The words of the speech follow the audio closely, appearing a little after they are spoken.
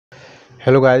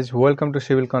Hello guys, welcome to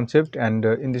Civil Concept, and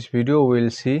in this video we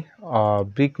will see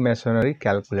brick masonry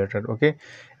calculator. Okay,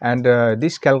 and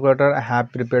this calculator I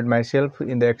have prepared myself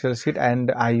in the Excel sheet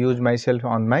and I use myself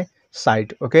on my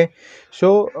site. Okay,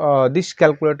 so this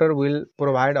calculator will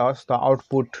provide us the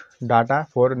output data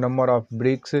for number of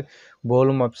bricks,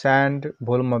 volume of sand,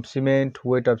 volume of cement,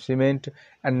 weight of cement,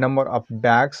 and number of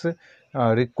bags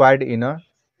required in a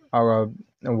uh,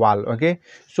 wall. Okay,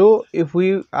 so if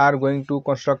we are going to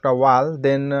construct a wall,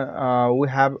 then we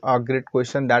have a great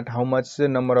question that how much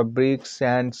number of bricks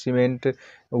and cement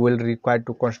will require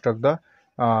to construct the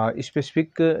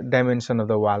specific dimension of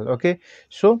the wall. Okay,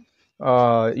 so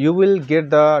you will get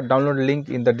the download link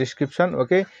in the description.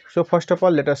 Okay, so first of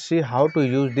all let us see how to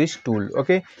use this tool.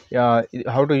 Okay,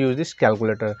 how to use this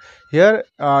calculator. Here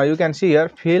you can see here,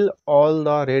 fill all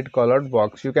the red colored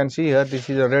box. You can see here, this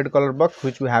is a red color box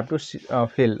which we have to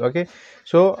fill. Okay,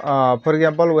 so for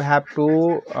example we have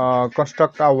to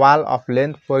construct a wall of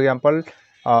length, for example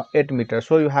 8 meters.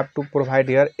 So you have to provide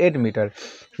here 8 meter.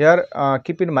 Here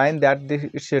keep in mind that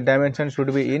this dimension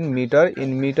should be in meter,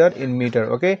 in meter, in meter.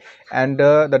 Okay, and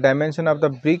the dimension of the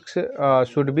bricks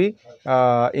should be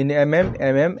in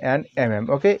mm, and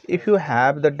Okay, if you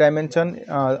have the dimension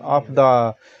of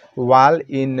the wall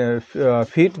in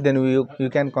feet, then you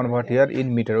can convert here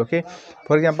in meter. Okay,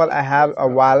 for example I have a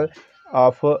wall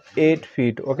of 8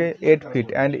 feet. Okay, 8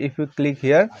 feet, and if you click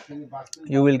here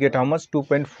you will get how much?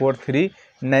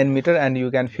 2.439 meter, and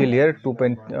you can fill here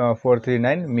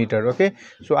 2.439 meter. Okay,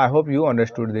 so I hope you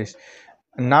understood this.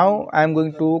 Now I am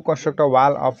going to construct a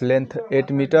wall of length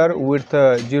 8 meter, width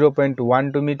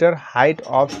 0.12 meter, height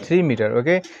of 3 meter.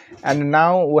 Okay, and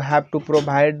now we have to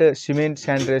provide cement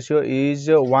sand ratio is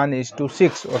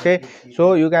 1:6. Okay,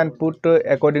 so you can put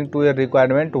according to your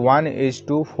requirement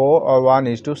 1:4 or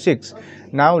 1:6.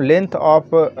 Now length of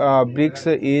bricks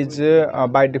is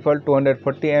by default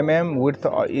 240 mm, width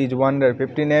is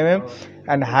 115 mm,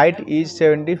 and height is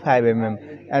 75 mm,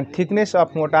 and thickness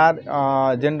of mortar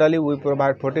generally we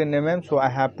provide 14 mm, so I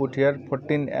have put here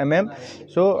 14 mm.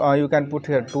 So you can put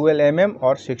here 12 mm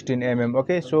or 16 mm.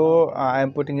 Okay, so I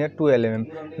am putting here 12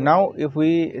 mm. Now if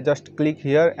we just click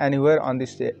here anywhere on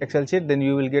this Excel sheet, then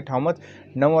you will get how much?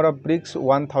 Number of bricks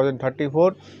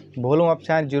 1034, volume of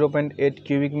sand 0.8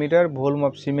 cubic meter, volume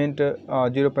of cement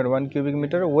 0.1 cubic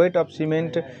meter, weight of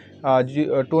cement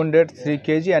 203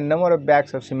 kg, and number of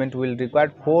bags of cement will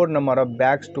require 4 number of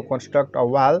bags to construct a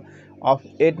wall of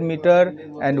 8 meter,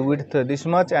 and width this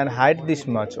much and height this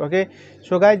much. Okay,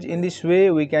 so guys, in this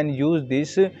way we can use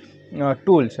this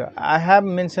tools. I have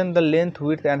mentioned the length,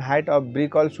 width, and height of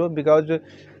brick also, because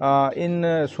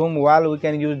in some wall we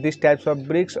can use these types of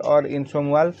bricks, or in some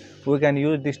wall we can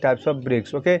use these types of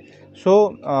bricks. Okay,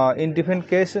 so in different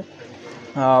case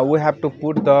we have to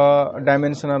put the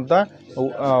dimension of the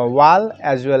wall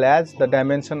as well as the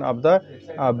dimension of the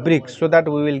bricks, so that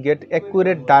we will get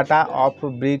accurate data of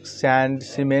bricks, sand,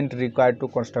 cement required to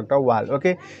construct a wall.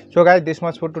 Okay, so guys, this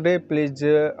much for today. Please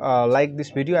like this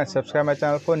video and subscribe my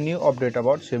channel for new update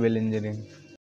about civil engineering.